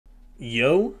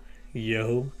Yo,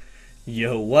 yo,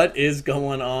 yo, what is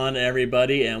going on,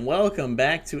 everybody? And welcome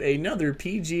back to another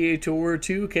PGA Tour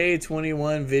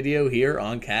 2K21 video here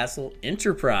on Castle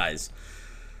Enterprise.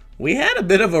 We had a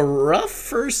bit of a rough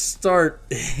first start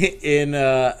in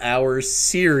our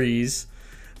series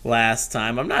last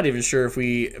time. I'm not even sure if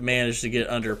we managed to get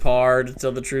under par, to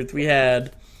tell the truth. We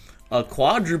had a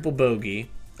quadruple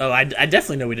bogey. Oh, I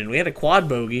definitely know we didn't. We had a quad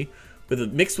bogey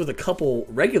mixed with a couple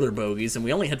regular bogeys, and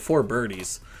we only had 4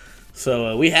 birdies.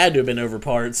 So we had to have been over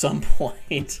par at some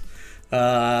point.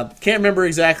 Can't remember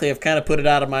exactly. I've kind of put it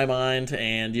out of my mind.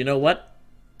 And you know what?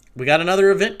 We got another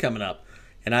event coming up.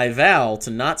 And I vow to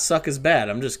not suck as bad.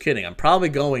 I'm just kidding. I'm probably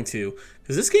going to.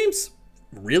 Because this game's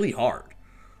really hard.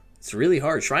 It's really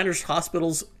hard. Shriners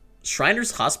Hospitals.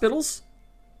 Shriners Hospitals?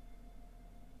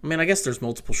 I mean, I guess there's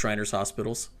multiple Shriners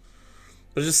Hospitals.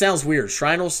 But it just sounds weird.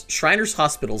 Shriners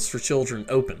Hospitals for Children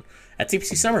open at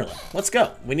TPC Summerlin. Let's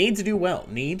go. We need to do well.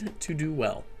 Need to do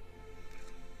well.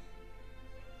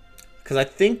 Because I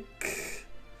think...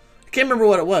 I can't remember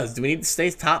what it was. Do we need to stay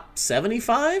top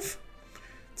 75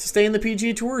 to stay in the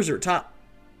PGA Tours, or top...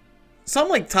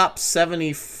 something like top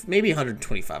 70, maybe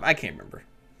 125. I can't remember.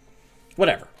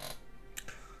 Whatever.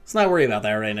 Let's not worry about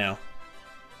that right now.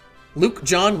 Luke,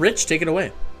 John, Rich, take it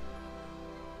away.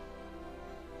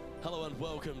 Hello and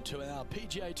welcome to our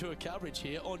PGA Tour coverage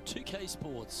here on 2K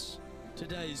Sports.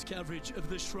 Today's coverage of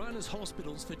the Shriners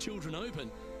Hospitals for Children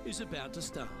Open is about to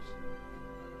start.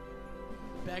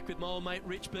 Back with my old mate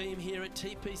Rich Beam here at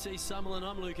TPC Summerlin.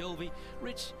 I'm Luke Elvey.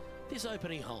 Rich, this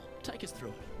opening hole, take us through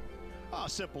it. A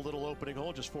simple little opening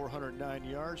hole, just 409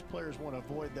 yards. Players want to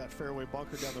avoid that fairway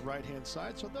bunker down the right-hand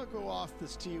side, so they'll go off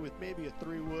this tee with maybe a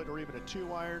 3-wood or even a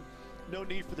 2-iron. No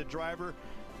need for the driver.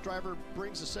 Driver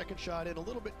brings the second shot in a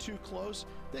little bit too close.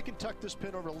 They can tuck this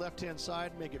pin over the left-hand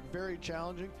side, make it very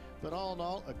challenging, but all in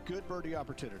all, a good birdie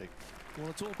opportunity. Well,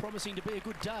 it's all promising to be a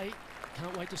good day.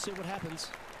 Can't wait to see what happens.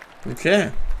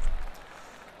 Okay.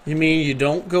 You mean you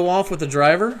don't go off with the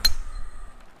driver?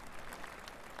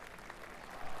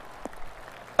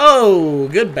 Oh,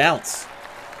 good bounce.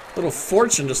 Little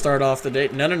fortune to start off the day.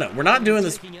 No. We're not doing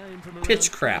this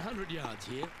pitch crap.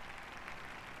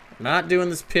 Not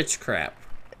doing this pitch crap.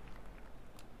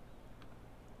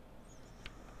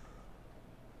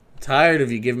 Tired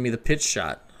of you giving me the pitch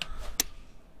shot.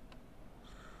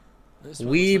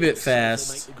 Wee bit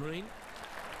fast.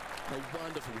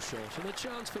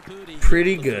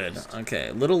 Pretty good. Okay,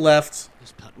 a little left,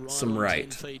 some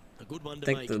right. I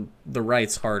think the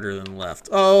right's harder than left.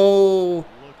 Oh!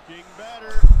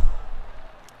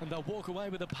 And they'll walk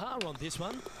away with a par on this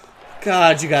one.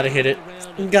 God, you gotta hit it.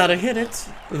 You gotta hit it.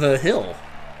 The hill.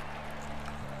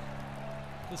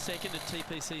 The second at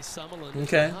TPC Summerlin.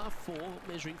 Okay. Half 4,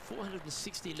 measuring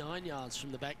 469 yards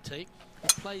from the back tee. It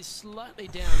plays slightly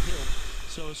downhill,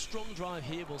 so a strong drive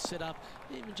here will set up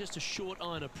even just a short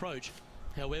iron approach.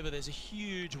 However, there's a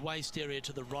huge waste area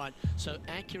to the right, so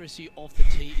accuracy off the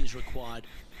tee is required.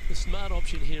 The smart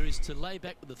option here is to lay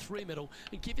back with the 3-metal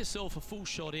and give yourself a full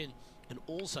shot in, and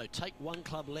also take 1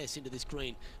 club less into this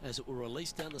green as it will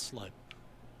release down the slope.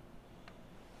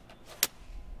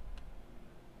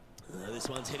 This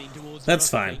one's heading towards. That's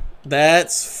fine.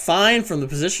 That's fine from the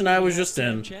position I was just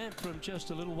in. From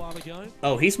just a little while ago.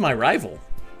 Oh, he's my rival.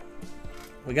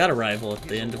 We got a rival at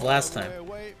the end of last time.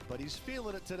 But he's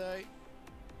feeling it today.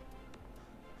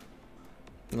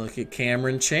 Look at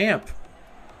Cameron Champ.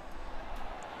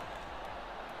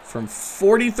 From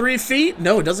 43 feet?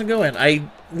 No, it doesn't go in. I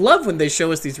love when they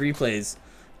show us these replays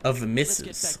of the misses.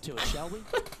 Let's get back to it, shall we?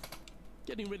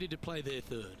 Getting ready to play their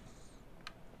third.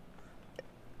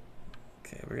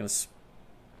 Okay, we're going to...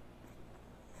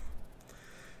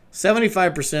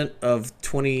 75% of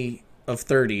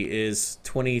 30 is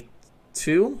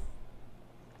 22?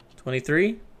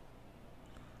 23?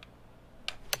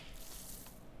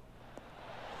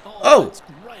 Oh! That's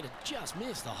great. It just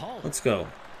missed the hole. Let's go.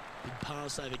 Big par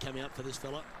saver coming up for this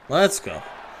fella. Let's go.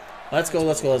 Let's go. And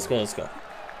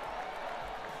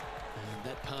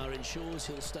that par ensures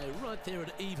he'll stay right there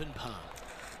at even par.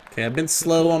 Okay, I've been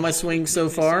slow on my swing so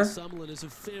far. Summerlin is a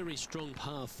very strong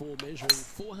par 4, measuring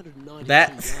 492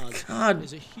 yards. God.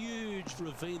 There's a huge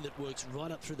ravine that works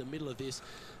right up through the middle of this.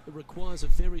 It requires a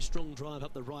very strong drive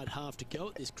up the right half to go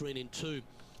at this green in 2.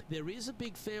 There is a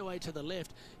big fairway to the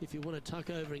left if you want to tuck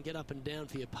over and get up and down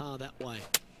for your par that way.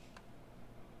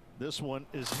 This one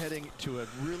is heading to a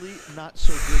really not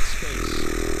so good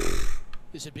space.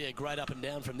 This would be a great up and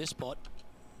down from this spot.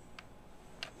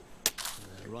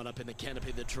 Right up in the canopy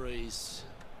of the trees.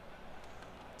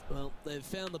 Well, they've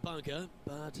found the bunker,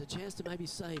 but a chance to maybe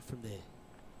save from there.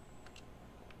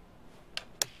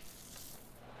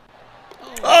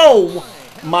 Oh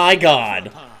my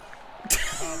God.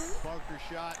 Bunker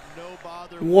shot, no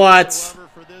bother What? whatsoever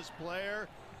for this player.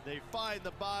 They find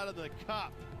the bottom of the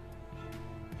cup.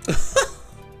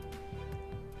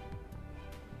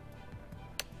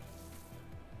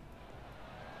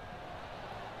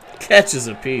 Catches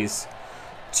a piece.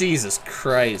 Jesus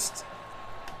Christ.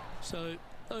 So,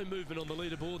 no movement on the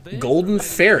leaderboard there. Golden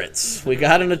Ferrets. We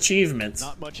got an achievement.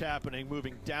 Not much happening.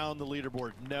 Moving down the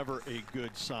leaderboard, never a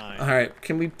good sign. All right,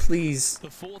 can we please? The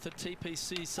fourth at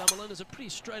TPC Summerlin is a pretty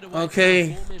straightaway.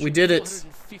 Okay, we did it.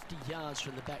 450 yards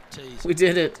from the back tees. We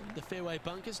did it. The fairway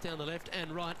bunkers down the left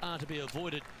and right are to be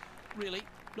avoided. Really,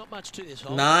 not much to this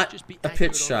hole. Not Just be a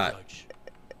accurate pitch on shot. approach.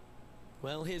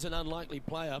 Well, here's an unlikely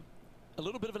player. A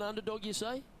little bit of an underdog, you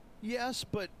say? Yes,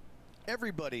 but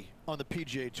everybody on the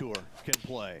PGA Tour can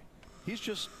play. He's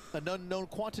just an unknown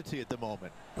quantity at the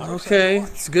moment. Okay,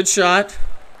 it's a good shot.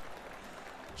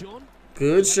 John?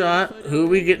 Good shot. Who are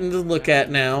we getting to look at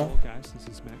now? Hello guys, this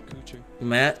is Matt Kuchar.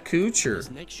 Matt Kuchar.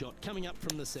 His next shot coming up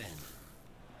from the sand.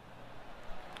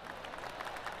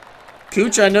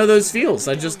 Cooch, I know those feels.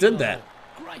 I just did that.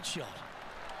 Great shot.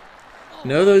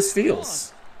 Know those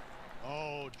feels.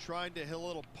 Oh, trying to hit a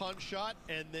little punch shot,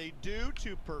 and they do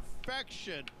to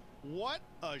perfection. What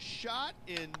a shot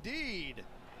indeed.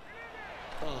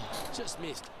 Oh, just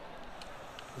missed.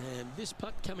 And this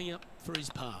putt coming up for his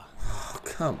par. Oh,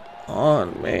 come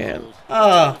on, man.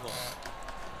 Ah.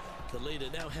 The leader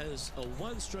now has a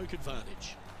one-stroke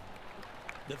advantage.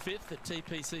 The fifth at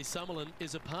TPC Summerlin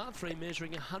is a par 3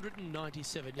 measuring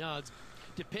 197 yards.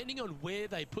 Depending on where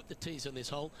they put the tees on this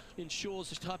hole, ensures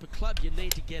the type of club you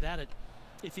need to get at it.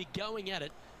 If you're going at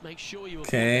it, make sure you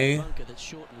avoid a bunker that's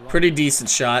short and right. Pretty decent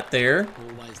shot there.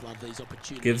 Always love these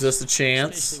opportunities. Gives us a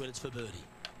chance. Especially when it's for birdie.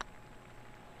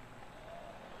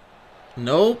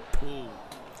 Nope. Ooh.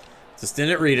 Just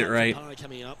didn't read it right. Par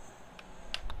coming up.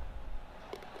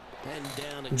 And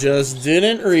down it Just goes.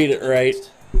 didn't read it right.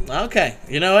 Okay,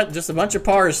 you know what? Just a bunch of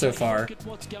pars so far. Look at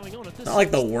what's going on at this Not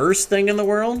like the worst thing in the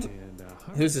world. And,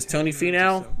 Who's this, Tony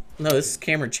Finau? No, this is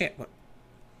Cameron Champ. What?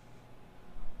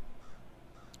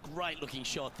 Great looking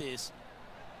shot this.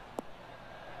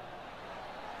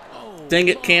 Oh, Dang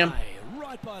it, Cam. my,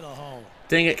 right by the hole.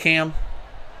 Dang it, Cam.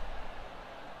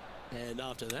 And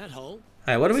after that hole. All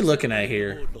right, what are we this is looking how at the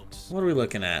here? board looks. What are we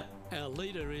looking at? Our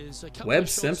leader is a couple Webb of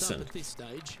shots Simpson. up at this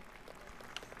stage.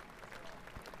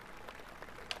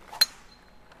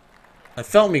 I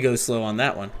felt me go slow on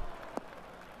that one.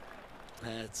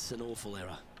 That's an awful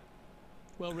error.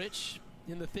 Well, Rich,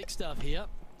 in the thick stuff here,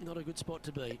 not a good spot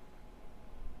to be.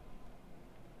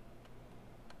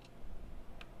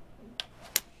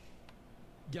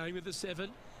 Going with the 7.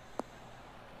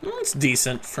 Well, it's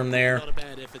decent from there. Not a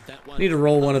bad effort, that one. Need to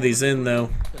roll one of these in, though.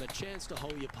 And a chance to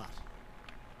hole your putt.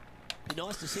 Be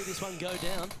nice to see this one go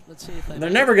down. Let's see if they They're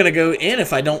make never it. going to go in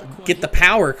if I don't get the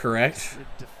power correct. It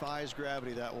defies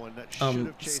gravity, that one. That should have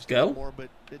let's chased go. it more, but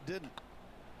it didn't.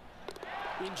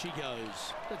 In she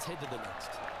goes. Let's head to the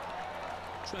next.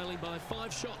 Trailing by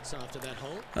 5 shots after that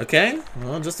hole. Okay,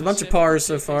 well, just a bunch of pars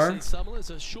so far. Summerlin is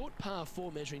a short par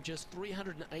 4 measuring just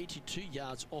 382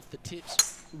 yards off the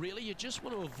tips. Really, you just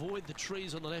want to avoid the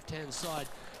trees on the left-hand side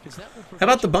because that will prevent How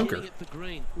about the you bunker? getting at the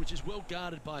green, which is well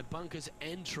guarded by bunkers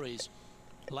and trees.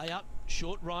 Lay up,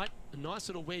 short right, a nice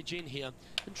little wedge in here,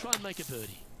 and try and make a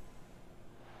birdie.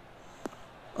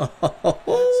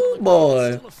 Oh,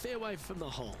 boy. Still a fair way from the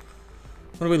hole.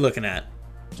 What are we looking at?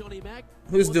 Johnny Mac,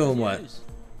 Who's what's doing the what? news?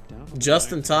 down on the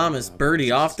Justin right, Thomas,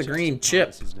 birdie off the green,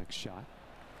 chip. His next shot.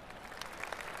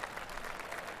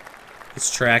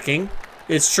 It's tracking.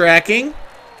 It's tracking.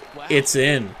 Wow. It's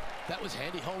in. That was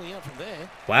handy holding out from there.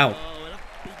 Wow. Oh, and up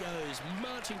he goes,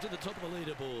 marching to the top of the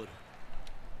leaderboard.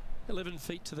 11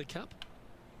 feet to the cup.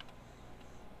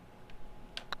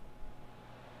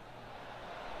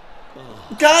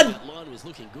 Oh, God! that line was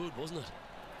looking good, wasn't it?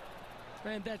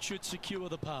 And that should secure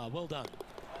the par. Well done.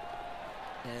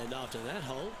 And after that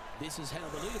hole, this is how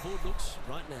the leaderboard looks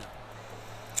right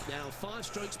now. Now 5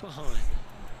 strokes behind.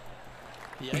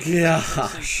 The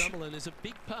Gosh. Summerlin is a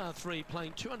big par 3,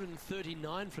 playing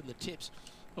 239 from the tips.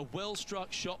 A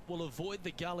well-struck shot will avoid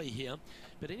the gully here,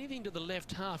 but anything to the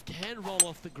left half can roll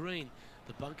off the green.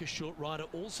 The bunker short rider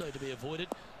also to be avoided.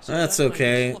 So That's don't make a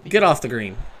okay. sloppy Get putt. off the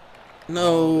green. This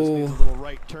No. needs a little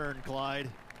right turn, Clyde.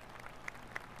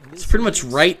 And It's this pretty much is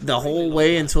right the really whole long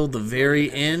way putt. until the very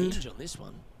And a end. hinge on this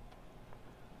one.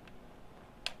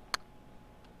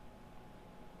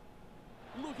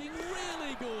 Looking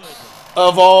really good.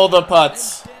 Of all the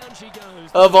putts. And down she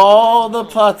goes. Of all the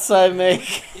putts I make.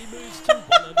 He moves to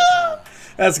 1 under par.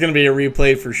 That's going to be a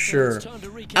replay for Well, sure. it's time to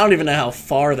recap. I don't even know how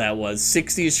far that was.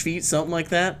 60-ish feet, something like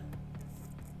that?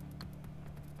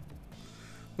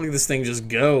 Look at this thing just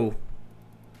go.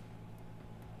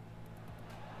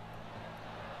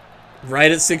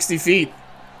 Right at 60 feet.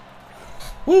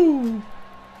 Woo! Well,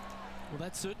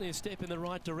 that's certainly a step in the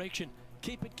right direction.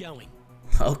 Keep it going.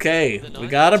 Okay, we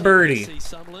got a birdie.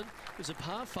 Summerlin is a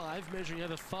par 5 measuring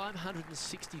over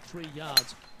 563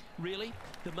 yards. Really,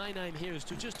 the main aim here is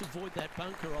to just avoid that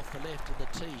bunker off the left of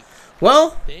the tee.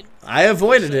 Well, Then, I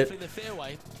avoided it. in the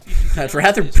fairway, I'd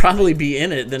rather probably be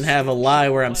in it than have a lie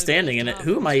where I'm standing in it.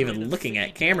 Who am I even looking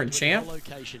at? Cameron Champ?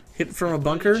 Hit from a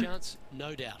bunker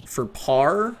No doubt. for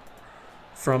par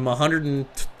from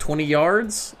 120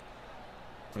 yards.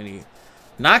 I mean, he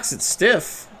knocks it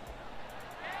stiff.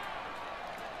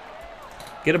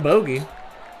 Get a bogey.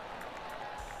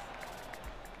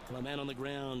 Well, a man on the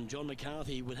ground, John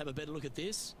McCarthy, would have a better look at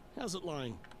this. How's it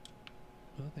lying?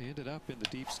 Well, they ended up in the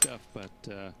deep stuff, but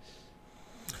the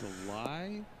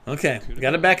lie. Okay,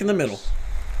 got it back in the middle.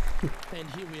 And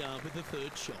here we are with the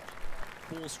third shot.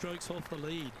 4 strokes off the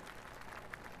lead.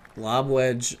 Lob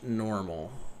wedge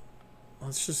normal.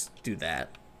 Let's just do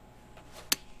that.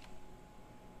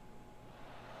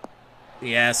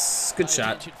 Yes, good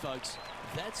shot. Attention, folks.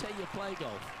 That's how you play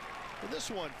golf. And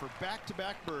this one for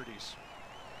back-to-back birdies.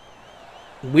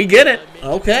 We get it.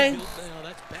 Okay. Now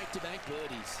that's back-to-back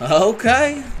birdies.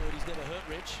 Okay. Birdies never hurt,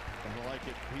 Rich. I like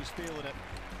it. He's feeling it.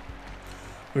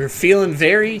 We were feeling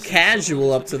very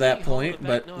casual up to that point,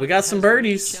 but we got some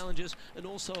birdies. Challenges and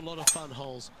also a lot of fun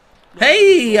holes.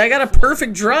 Hey, I got a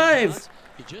perfect drive.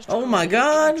 Oh my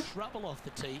God. Trouble off the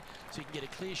tee so you can get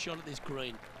a clear shot at this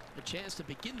green. A chance to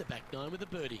begin the back nine with a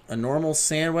birdie. A normal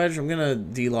sand wedge. I'm gonna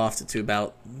de-loft it to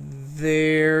about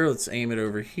there. Let's aim it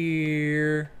over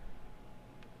here.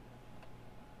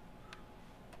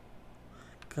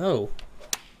 Go.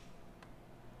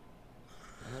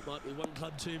 That might be one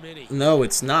club too many. No,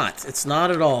 it's not. It's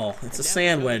not at all. It's a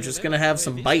sand wedge. It's gonna have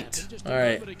some bite. All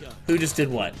right. Who just did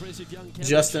what?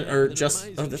 Justin or just?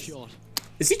 Oh, this,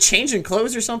 is he changing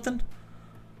clothes or something?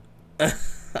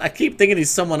 I keep thinking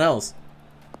he's someone else.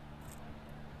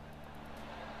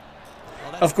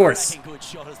 Of course. Good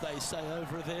shot, as they say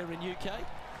over there in UK.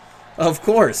 Of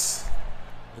course.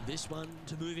 And this one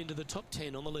to move into the top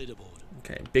 10 on the leaderboard.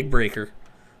 Okay, big breaker.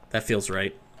 That feels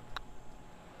right.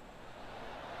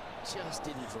 Just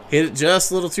didn't drive. Hit it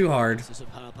just a little too hard. This is a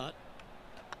par putt.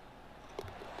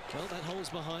 Well, that hole's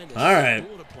behind us. All right.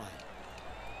 Water play.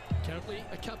 Currently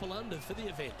a couple under for the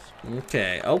event.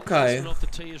 Okay, okay. Off the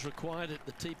tee is required at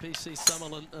the TPC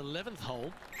Summerlin 11th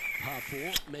hole, par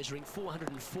 4, measuring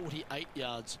 448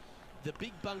 yards. The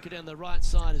big bunker down the right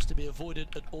side is to be avoided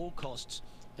at all costs.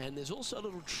 And there's also a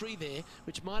little tree there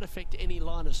which might affect any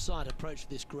line of sight approach to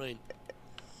this green.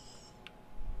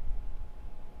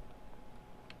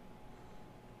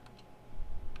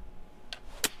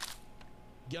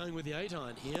 Going with the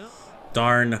 8-iron here.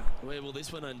 Darn. Where will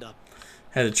this one end up?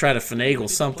 Had to try to finagle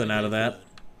something out of that.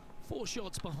 4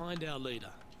 shots behind our leader.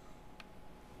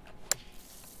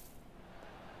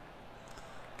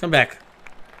 Come back.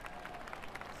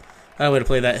 How way to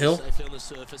play that hill. Safely on the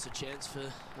surface, a chance for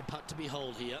a putt to be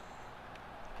holed here.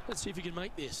 Let's see if we can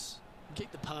make this and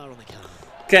keep the par on the card.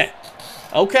 Okay.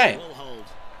 Okay. Well hold.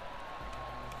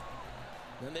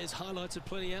 And there's highlights of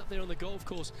plenty out there on the golf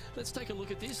course. Let's take a look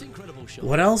at this incredible shot.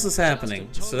 What else is happening?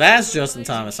 So that's Justin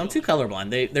Thomas. I'm too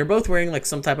colorblind. They're both wearing like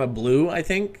some type of blue, I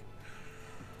think.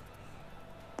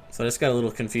 So I just got a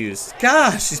little confused.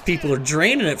 Gosh, these people are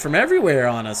draining it from everywhere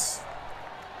on us.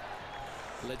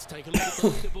 Let's take a look at the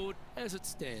leaderboard as it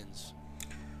stands.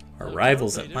 Our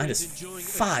rivals at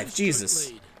 -5.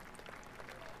 Jesus.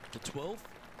 The 12th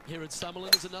here at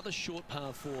Summerlin is another short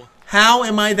par 4. How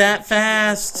am I that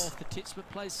fast? Off the tips, but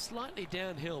plays slightly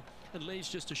downhill and leaves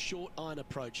just a short iron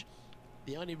approach.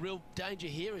 The only real danger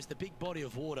here is the big body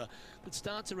of water that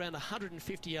starts around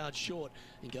 150 yards short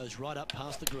and goes right up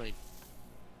past the green.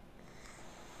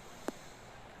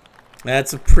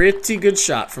 That's a pretty good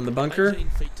shot from the bunker. 18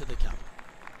 feet to the cup.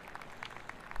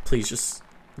 Please just,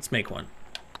 let's make one.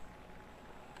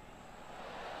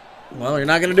 Well, you're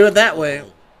not going to do it that way.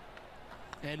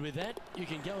 And with that, you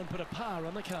can go and put a par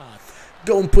on the card.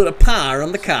 Go and put a par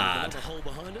on the card. The hole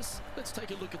behind us. Let's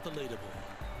take a look at the leaderboard.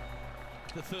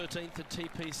 The 13th at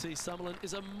TPC Summerlin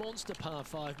is a monster par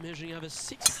 5 measuring over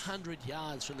 600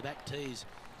 yards from the back tees.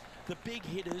 The big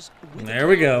hitters with there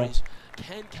we go.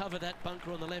 Can cover that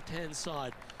bunker on the left-hand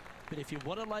side. But if you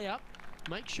want to lay up,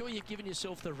 make sure you're giving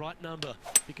yourself the right number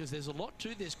because there's a lot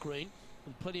to this green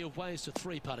and plenty of ways to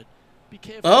 3-putt it. Be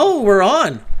careful. Oh, we're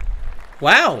on.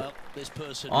 Wow. Well, this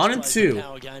person on and 2. The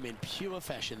power game in pure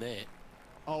fashion there.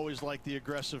 Always like the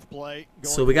aggressive play.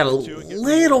 So we got a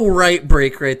little right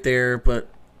break right there, but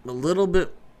a little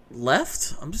bit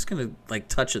left? I'm just gonna like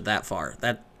touch it that far.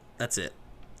 That's it.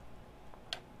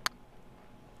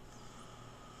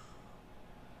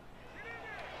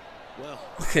 Well,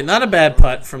 Okay, not a bad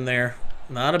putt from there.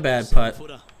 Not a bad putt.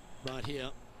 right here.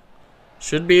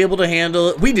 Should be able to handle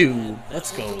it. We do.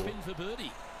 Let's go. In for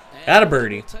birdie. Got a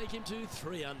birdie. Take him to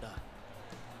 3 under.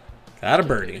 Got a A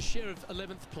birdie. share of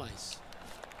 11th place.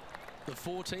 The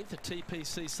 14th at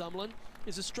TPC Summerlin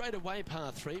is a straightaway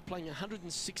par 3 playing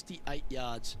 168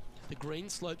 yards. The green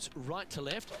slopes right to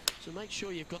left, so make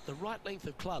sure you've got the right length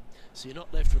of club so you're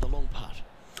not left with a long putt.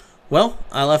 Well,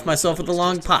 I left myself with a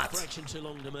long Just a pot. fraction too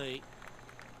long to me.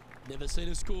 Never seen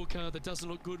a scorecard that doesn't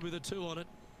look good with a 2 on it.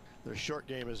 Their short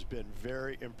game has been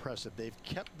very impressive. They've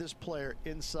kept this player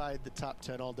inside the top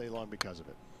 10 all day long because of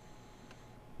it.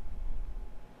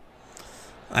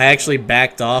 I actually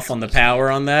backed off on the power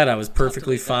on that. I was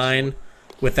perfectly fine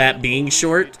with that being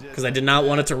short because I did not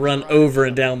want it to run over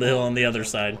and down the hill on the other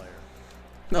side.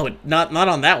 No, not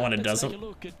on that one. It Let's take doesn't. a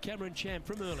look at Cameron Champ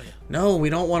from earlier. No, we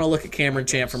don't want to look at Cameron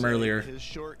Champ from earlier. His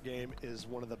short game is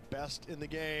one of the best in the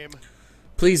game.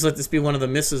 Please let this be one of the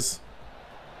misses.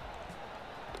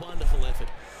 Wonderful effort.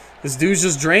 This dude's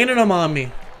just draining them on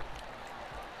me.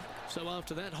 So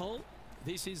after that hole,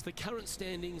 this is the current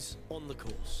standings on the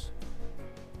course.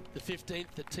 The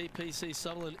 15th at TPC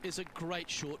Sutherland is a great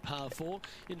short par 4.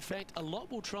 In fact, a lot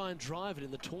will try and drive it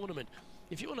in the tournament.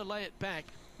 If you want to lay it back,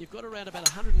 you've got around about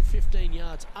 115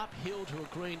 yards uphill to a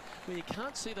green where you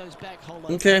can't see those back hole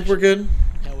locations. Okay, we're good.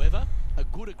 However, a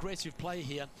good aggressive play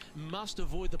here must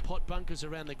avoid the pot bunkers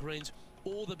around the greens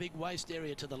or the big waste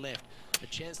area to the left. A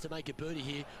chance to make a birdie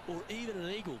here or even an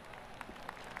eagle.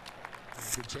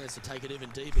 Good chance to take it even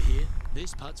deeper here.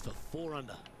 This putt's for 4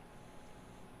 under.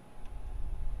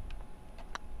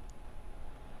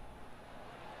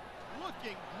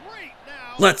 Looking great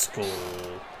now. Let's go.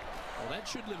 Well, that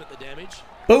should limit the damage.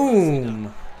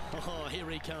 Boom. Oh, here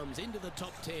he comes into the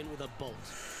top 10 with a bolt.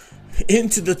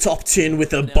 Into the top 10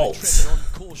 with a Now bolt. Trevor on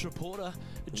course reporter.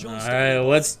 John Alright,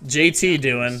 what's JT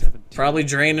doing? Probably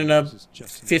draining a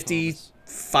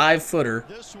 55-footer.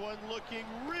 This one looking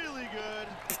really good.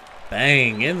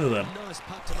 Bang, into the Nice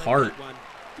putt to make heart. that one.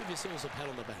 Give yourselves a pat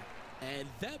on the back. And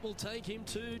that will take him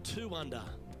to 2 under.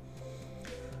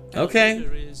 Okay.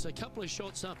 There is a couple of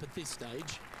shots up at this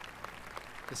stage.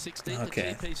 The 16th at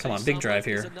Okay, TPC come on, big drive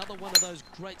Summerlin is here. another one of those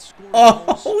great scoring Oh,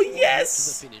 holes all the way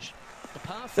yes! to the finish. The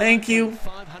par 5 Thank you.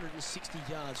 560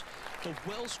 yards. The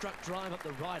well-struck drive up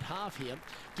the right half here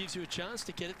gives you a chance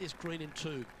to get at this green in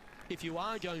 2. If you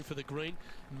are going for the green,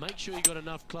 make sure you got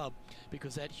enough club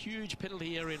because that huge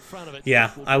penalty area in front of it.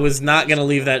 Yeah, will I was be not going to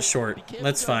leave that Be short. careful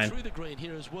That's going fine. through the green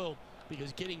here as well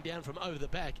because getting down from over the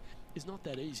back is not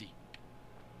that easy.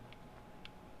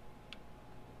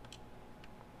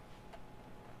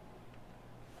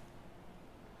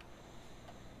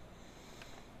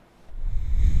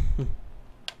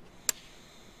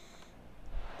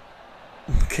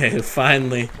 Okay,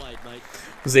 finally Played, mate.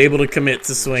 was able to commit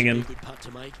to swinging. Good putt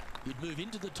to make. You'd move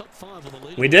into the top 5 on the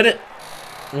lead. We did it.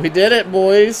 We did it,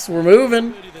 boys. We're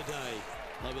moving. Birdie of the day.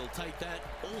 I will take that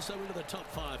also into the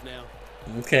top 5 now.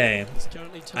 Okay. He's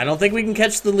currently I don't think we can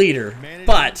catch the leader,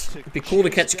 but it'd be cool to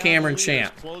catch Cameron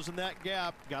Champ. Closing that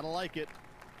gap. Gotta like it.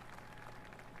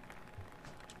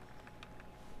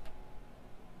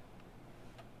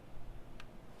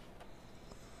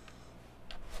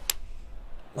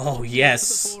 Oh,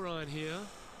 yes. 4 iron here.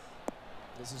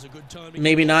 This is a good time.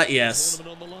 Maybe not yes.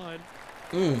 Tournament on the line.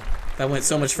 That went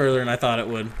so much further than I thought it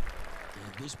would.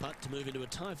 And this putt to move into a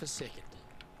tie for 2nd.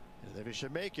 And if he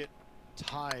should make it,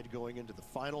 tied going into the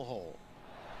final hole.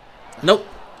 Nope.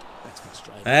 That's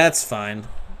frustrating. That's fine.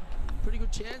 Pretty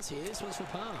good chance here. This one's for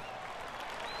par.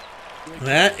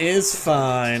 That is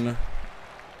fine.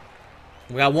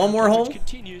 We got one more hole.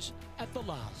 Continues at the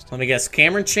last. Let me guess,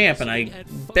 Cameron Champ, and I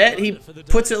bet he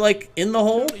puts it like in the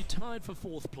hole. Currently tied for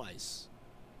 4th place.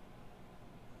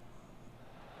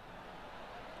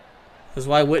 Because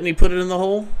why wouldn't he put it in the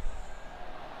hole?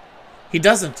 He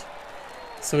doesn't.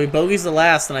 So he bogeys the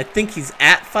last, and I think he's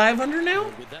at 500 now?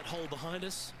 And with that hole behind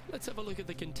us, let's have a look at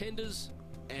the contenders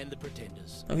and the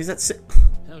pretenders. Oh, he's at 6.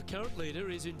 Our current leader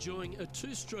is enjoying a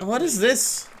 2-stroke. What is lead.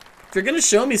 this? If you're going to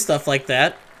show me stuff like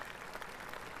that.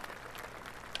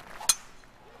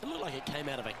 It looked like it came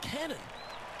out of a cannon.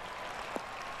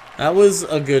 That was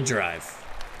a good drive.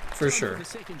 For Time sure. The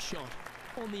second shot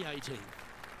on the 18th.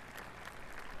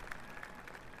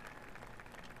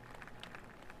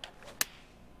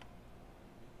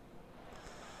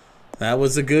 That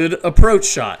was a good approach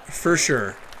shot, for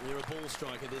sure. You're a ball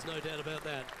striker, there's no doubt about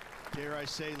that. Dare I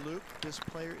say, Luke, this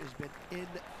player has been in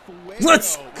fuego.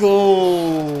 Let's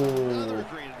go! Another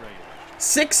green rating.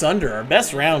 6 under, our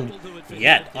best round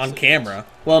yet on camera.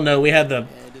 Well, no, we had the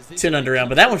 10 under round,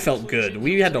 but that one felt good.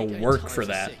 We had to work for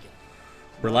that.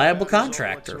 Reliable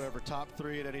contractor. Top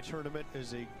 3 at any tournament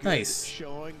is a good Nice.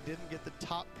 showing. Didn't get the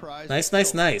top prize. Nice,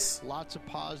 nice, nice. Lots of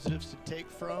positives to take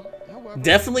from. However,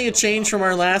 Definitely a change from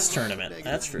our last tournament,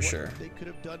 that's for sure. They could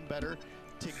have done better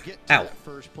to get to Ow. that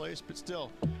first place, but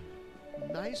still,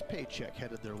 nice paycheck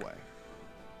headed their way.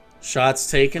 Shots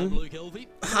taken.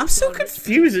 I'm so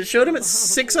confused. It showed him at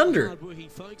 6 under. Hardworking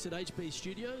folks at HB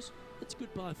Studios, it's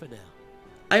goodbye for now.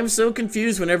 I am so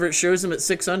confused whenever it shows him at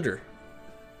 6 under.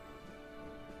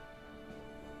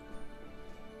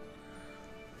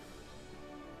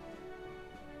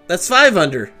 That's 5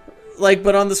 under. Like,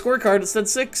 but on the scorecard it said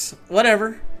 6.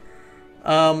 Whatever.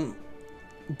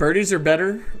 Birdies are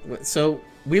better, so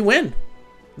we win.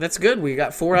 That's good. We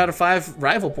got 4 out of 5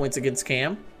 rival points against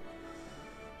Cam.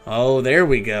 Oh, there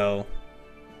we go.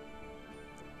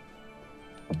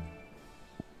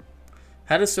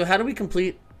 How do we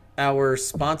complete our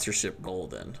sponsorship goal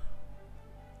then?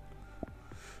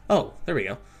 Oh, there we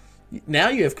go. Now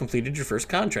you have completed your first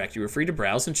contract. You are free to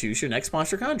browse and choose your next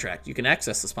sponsor contract. You can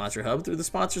access the Sponsor Hub through the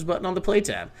Sponsors button on the Play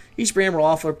tab. Each brand will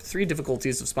offer up 3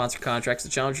 difficulties of sponsor contracts to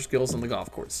challenge your skills on the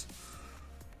golf course.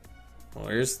 Well,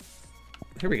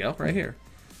 here we go, right here.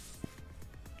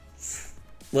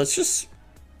 Let's just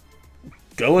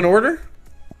go in order.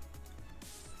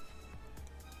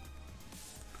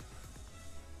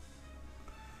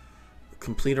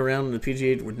 Complete a round in the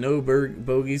PGA with no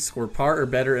bogeys. Score par or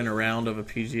better in a round of a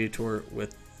PGA Tour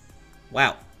with...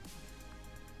 Wow.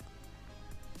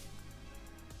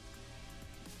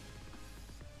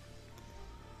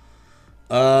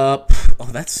 Oh,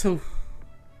 that's so...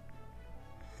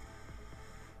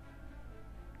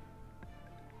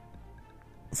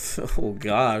 Oh,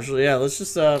 gosh. Yeah, let's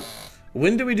just...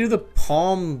 When do we do the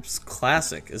Palms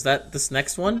Classic? Is that this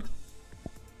next one?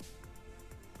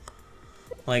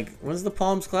 Like, when's the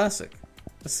Palms Classic?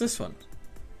 What's this one?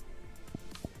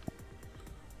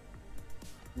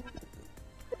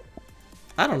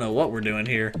 I don't know what we're doing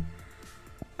here.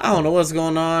 I don't know what's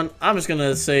going on. I'm just going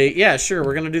to say, yeah, sure,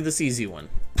 we're going to do this easy one.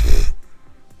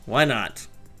 Why not?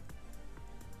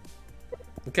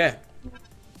 Okay.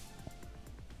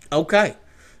 Okay.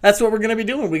 That's what we're going to be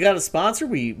doing. We got a sponsor.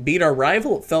 We beat our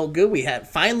rival. It felt good. We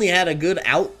finally had a good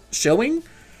out showing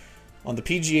on the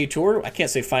PGA Tour. I can't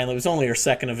say finally. It was only our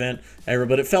second event ever,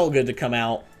 but it felt good to come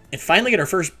out and finally get our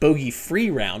first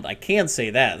bogey-free round. I can say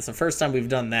that. It's the first time we've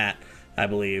done that, I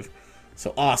believe.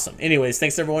 So awesome. Anyways,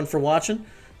 thanks everyone for watching.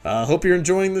 Hope you're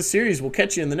enjoying this series. We'll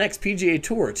catch you in the next PGA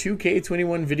Tour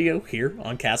 2K21 video here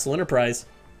on Castle Enterprise.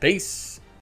 Peace.